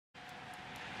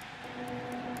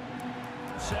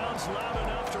sounds loud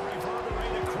enough to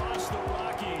reverberate across the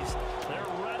Rockies.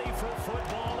 They're ready for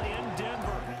football in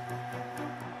Denver.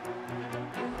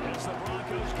 As the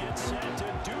Broncos get set to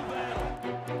do battle.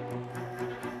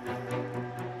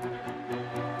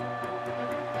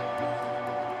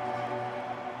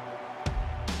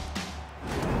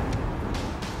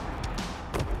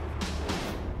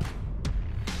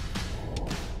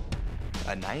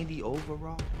 A 90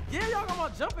 overall? Yeah, y'all got my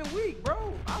jumping weak,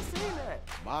 bro. I seen that.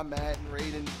 My Madden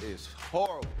rating is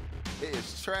horrible. It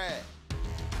is trash.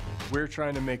 We're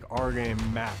trying to make our game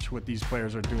match what these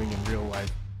players are doing in real life.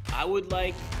 I would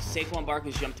like Saquon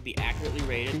Barkley's jump to be accurately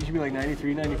rated. He should be like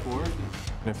 93, 94. And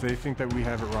if they think that we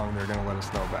have it wrong, they're gonna let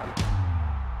us know about it.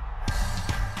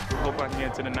 I hope I can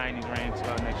get into the 90s range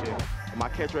next year. My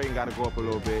catch rating got to go up a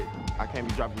little bit. I can't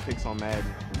be dropping picks on Madden.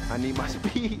 I need my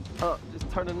speed up.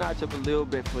 Just turn the notch up a little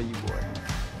bit for you, boy.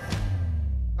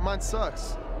 Mine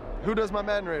sucks. Who does my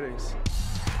Madden ratings?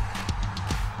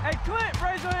 Hey, Clint,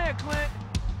 raise your hand, Clint.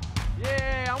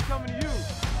 Yeah, I'm coming to you.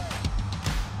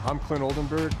 I'm Clint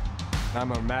Oldenburg, and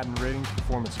I'm a Madden ratings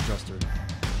performance adjuster.